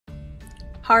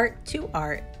Heart to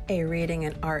Art, a reading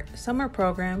and art summer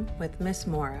program with Miss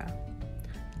Maura,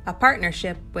 a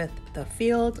partnership with the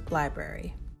Field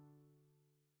Library.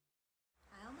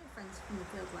 Hi all my friends from the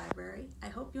Field Library. I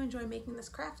hope you enjoy making this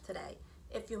craft today.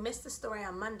 If you missed the story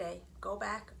on Monday, go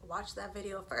back, watch that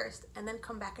video first, and then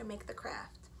come back and make the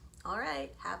craft. All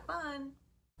right, have fun!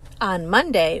 On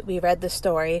Monday, we read the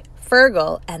story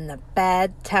Fergal and the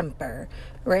Bad Temper,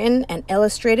 written and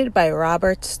illustrated by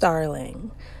Robert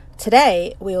Starling.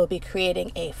 Today, we will be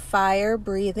creating a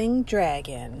fire-breathing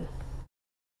dragon.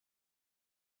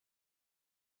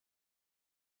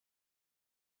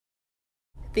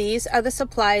 These are the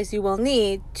supplies you will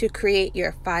need to create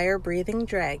your fire-breathing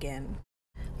dragon.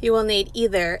 You will need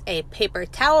either a paper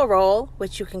towel roll,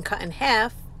 which you can cut in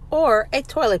half, or a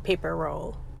toilet paper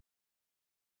roll.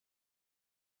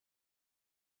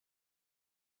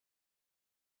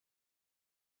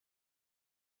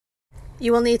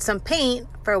 You will need some paint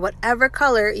for whatever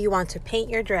color you want to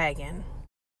paint your dragon.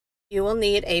 You will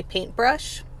need a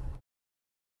paintbrush.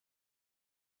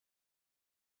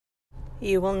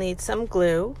 You will need some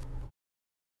glue.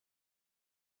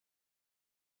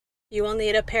 You will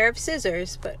need a pair of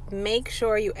scissors, but make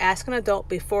sure you ask an adult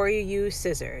before you use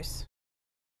scissors.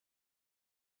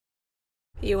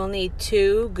 You will need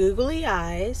 2 googly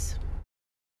eyes,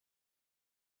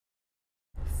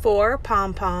 4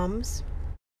 pom-poms.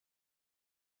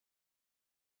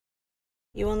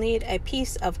 You will need a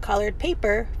piece of colored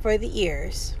paper for the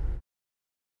ears.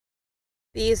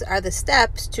 These are the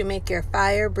steps to make your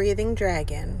fire-breathing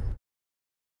dragon.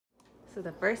 So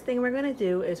the first thing we're going to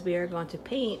do is we are going to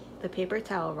paint the paper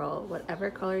towel roll,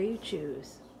 whatever color you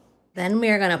choose. Then we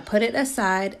are going to put it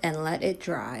aside and let it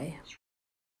dry.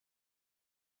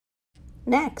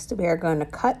 Next, we are going to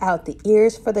cut out the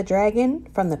ears for the dragon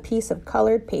from the piece of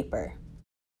colored paper.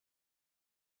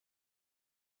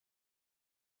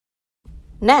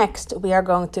 Next, we are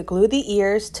going to glue the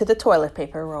ears to the toilet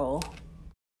paper roll.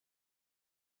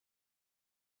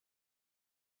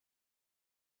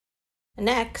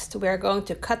 Next, we are going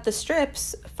to cut the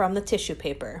strips from the tissue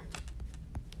paper.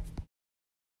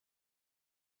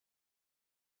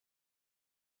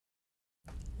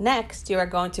 Next, you are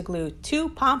going to glue 2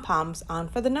 pom-poms on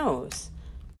for the nose.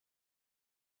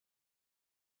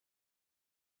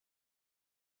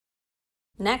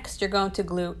 Next, you're going to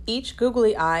glue each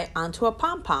googly eye onto a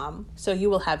pom-pom, so you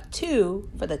will have 2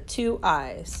 for the 2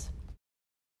 eyes.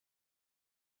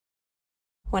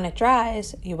 When it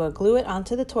dries, you will glue it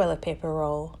onto the toilet paper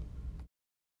roll.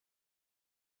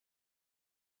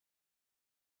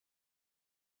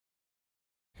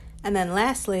 And then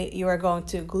lastly, you are going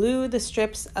to glue the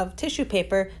strips of tissue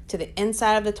paper to the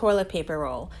inside of the toilet paper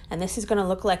roll. And this is going to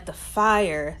look like the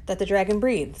fire that the dragon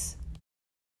breathes.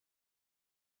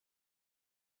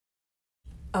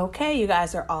 Okay, you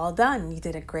guys are all done. You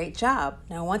did a great job.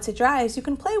 Now once it dries, you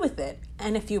can play with it.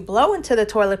 And if you blow into the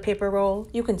toilet paper roll,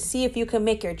 you can see if you can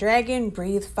make your dragon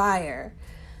breathe fire.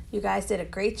 You guys did a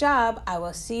great job. I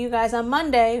will see you guys on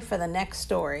Monday for the next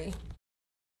story.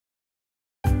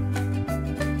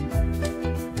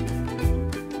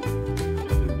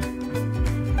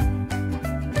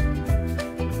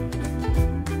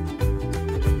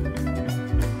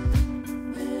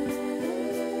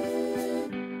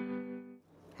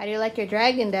 How do you like your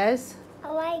dragon, Des? I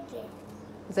like it.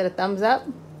 Is it a thumbs up?